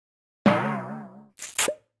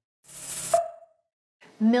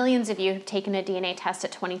Millions of you have taken a DNA test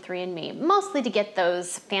at 23andMe, mostly to get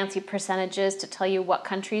those fancy percentages to tell you what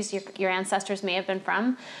countries your ancestors may have been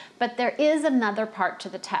from. But there is another part to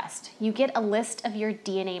the test. You get a list of your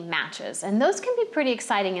DNA matches, and those can be pretty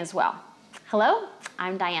exciting as well. Hello,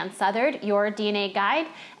 I'm Diahan Southard, your DNA guide,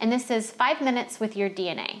 and this is 5 Minutes with Your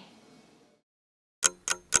DNA.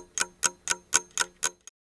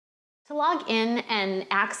 To log in and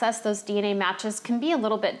access those DNA matches can be a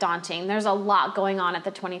little bit daunting. There's a lot going on at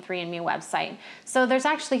the 23andMe website. So there's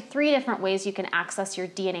actually 3 different ways you can access your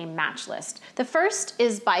DNA match list. The first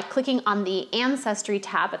is by clicking on the Ancestry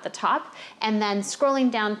tab at the top and then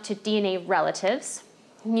scrolling down to DNA Relatives.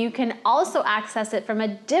 You can also access it from a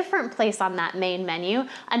different place on that main menu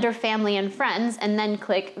under Family and Friends and then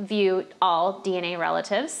click View All DNA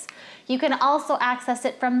Relatives. You can also access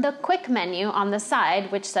it from the Quick menu on the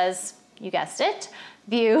side, which says, you guessed it,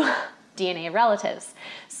 View DNA Relatives.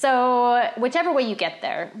 So whichever way you get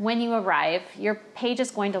there, when you arrive, your page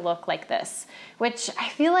is going to look like this, which I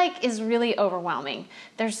feel like is really overwhelming.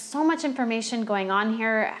 There's so much information going on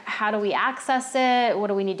here. How do we access it? What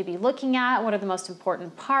do we need to be looking at? What are the most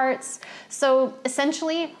important parts? So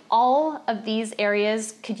essentially, all of these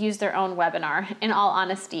areas could use their own webinar, in all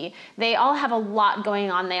honesty. They all have a lot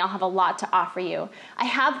going on. They all have a lot to offer you. I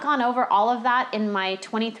have gone over all of that in my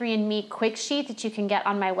 23andMe quick sheet that you can get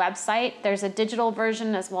on my website. There's a digital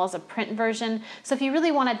version as well as a print version. So if you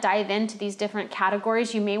really want to dive into these different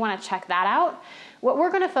categories, you may want to check that out. What we're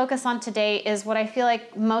going to focus on today is what I feel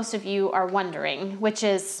like most of you are wondering, which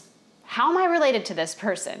is, how am I related to this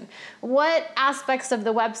person? What aspects of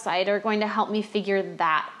the website are going to help me figure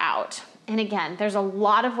that out? And again, there's a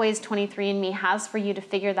lot of ways 23andMe has for you to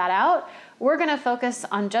figure that out. We're going to focus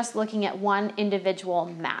on just looking at one individual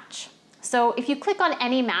match. So if you click on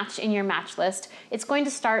any match in your match list, it's going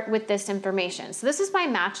to start with this information. So this is my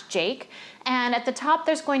match, Jake, and at the top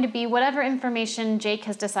there's going to be whatever information Jake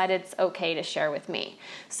has decided it's okay to share with me.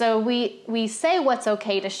 So we say what's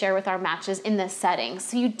okay to share with our matches in the settings.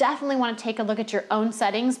 So you definitely want to take a look at your own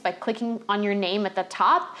settings by clicking on your name at the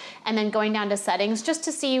top and then going down to settings just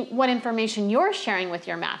to see what information you're sharing with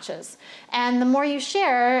your matches. And the more you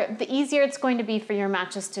share, the easier it's going to be for your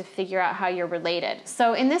matches to figure out how you're related.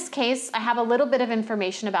 So in this case, I have a little bit of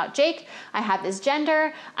information about Jake. I have his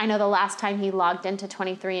gender. I know the last time he logged into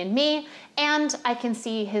 23andMe, and I can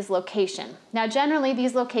see his location. Now, generally,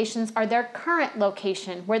 these locations are their current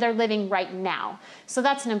location where they're living right now. So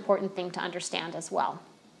that's an important thing to understand as well.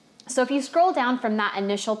 So if you scroll down from that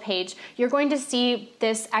initial page, you're going to see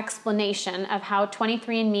this explanation of how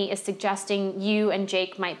 23andMe is suggesting you and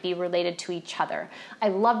Jake might be related to each other. I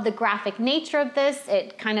love the graphic nature of this.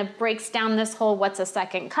 It kind of breaks down this whole what's a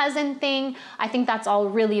second cousin thing. I think that's all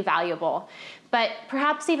really valuable. But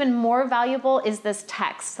perhaps even more valuable is this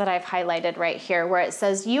text that I've highlighted right here, where it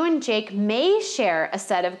says you and Jake may share a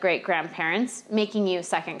set of great-grandparents, making you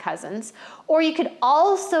second cousins, or you could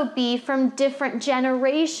also be from different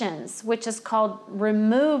generations, which is called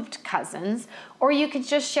removed cousins, or you could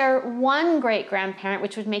just share one great-grandparent,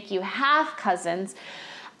 which would make you half cousins,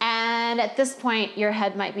 and at this point, your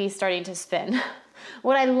head might be starting to spin.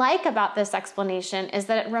 What I like about this explanation is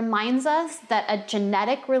that it reminds us that a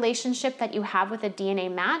genetic relationship that you have with a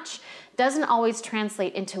DNA match doesn't always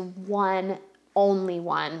translate into only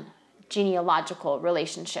one genealogical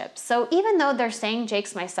relationship. So even though they're saying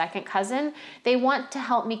Jake's my second cousin, they want to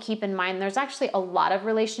help me keep in mind there's actually a lot of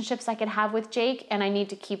relationships I could have with Jake, and I need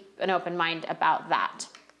to keep an open mind about that.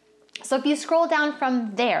 So if you scroll down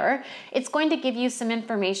from there, it's going to give you some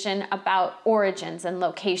information about origins and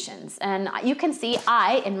locations. And you can see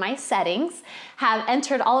I, in my settings, have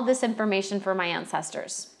entered all of this information for my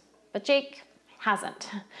ancestors. But Jake hasn't.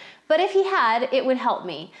 But if he had, it would help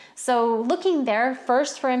me. So looking there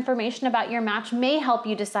first for information about your match may help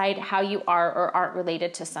you decide how you are or aren't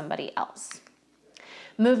related to somebody else.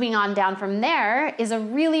 Moving on down from there is a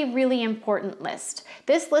really, really important list.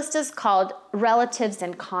 This list is called Relatives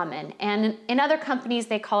in Common, and in other companies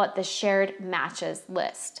they call it the Shared Matches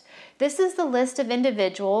list. This is the list of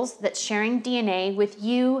individuals that's sharing DNA with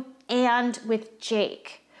you and with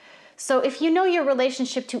Jake. So if you know your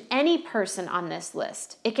relationship to any person on this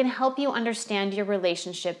list, it can help you understand your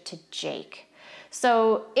relationship to Jake.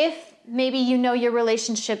 So if maybe you know your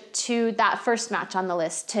relationship to that first match on the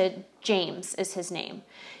list, to James is his name.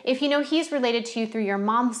 If you know he's related to you through your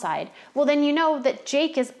mom's side, well then you know that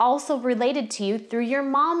Jake is also related to you through your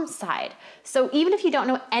mom's side. So even if you don't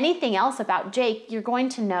know anything else about Jake, you're going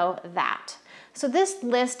to know that. So this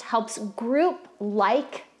list helps group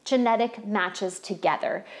like genetic matches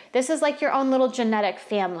together. This is like your own little genetic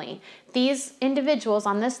family. These individuals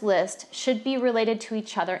on this list should be related to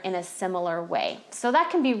each other in a similar way. So that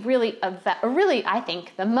can be really, I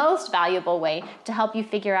think, the most valuable way to help you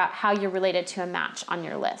figure out how you're related to a match on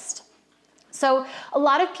your list. So a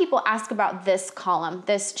lot of people ask about this column,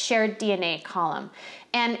 this shared DNA column,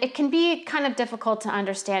 and it can be kind of difficult to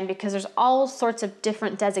understand because there's all sorts of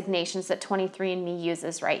different designations that 23andMe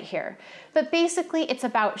uses right here. But basically it's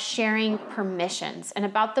about sharing permissions and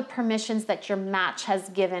about the permissions that your match has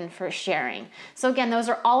given for sharing. So again, those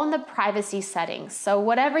are all in the privacy settings. So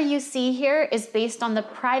whatever you see here is based on the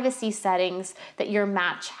privacy settings that your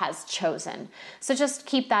match has chosen. So just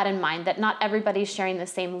keep that in mind, that not everybody's sharing the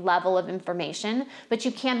same level of information, but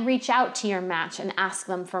you can reach out to your match and ask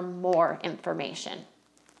them for more information.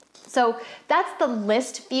 So that's the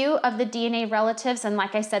list view of the DNA relatives, and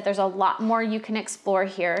like I said, there's a lot more you can explore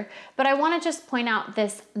here, but I want to just point out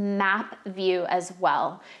this map view as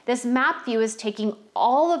well. This map view is taking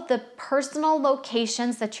all of the personal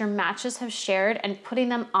locations that your matches have shared and putting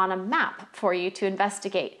them on a map for you to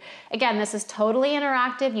investigate. Again, this is totally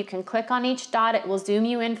interactive. You can click on each dot. It will zoom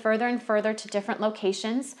you in further and further to different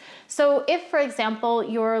locations. So if, for example,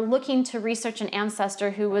 you're looking to research an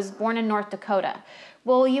ancestor who was born in North Dakota,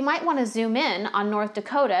 well, you might want to zoom in on North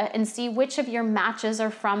Dakota and see which of your matches are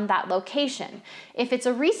from that location. If it's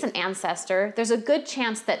a recent ancestor, there's a good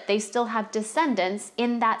chance that they still have descendants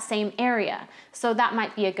in that same area. So that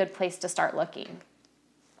might be a good place to start looking.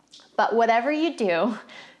 But whatever you do,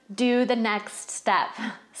 do the next step.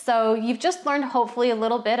 So you've just learned hopefully a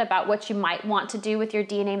little bit about what you might want to do with your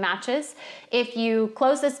DNA matches. If you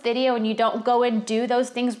close this video and you don't go and do those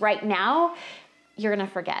things right now, you're gonna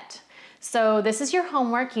forget. So this is your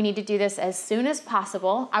homework. You need to do this as soon as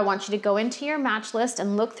possible. I want you to go into your match list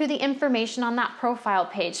and look through the information on that profile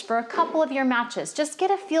page for a couple of your matches. Just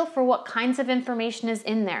get a feel for what kinds of information is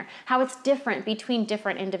in there, how it's different between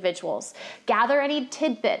different individuals. Gather any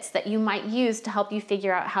tidbits that you might use to help you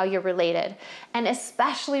figure out how you're related. And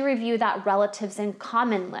especially review that relatives in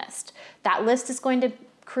common list. That list is going to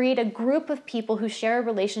create a group of people who share a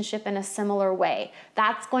relationship in a similar way.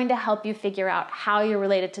 That's going to help you figure out how you're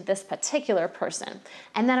related to this particular person.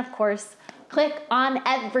 And then, of course, click on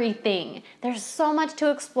everything. There's so much to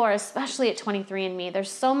explore, especially at 23andMe. There's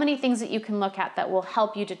so many things that you can look at that will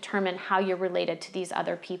help you determine how you're related to these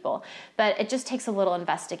other people. But it just takes a little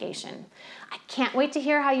investigation. I can't wait to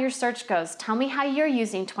hear how your search goes. Tell me how you're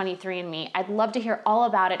using 23andMe. I'd love to hear all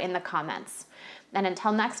about it in the comments. And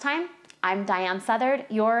until next time, I'm Diahan Southard,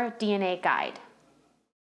 your DNA guide.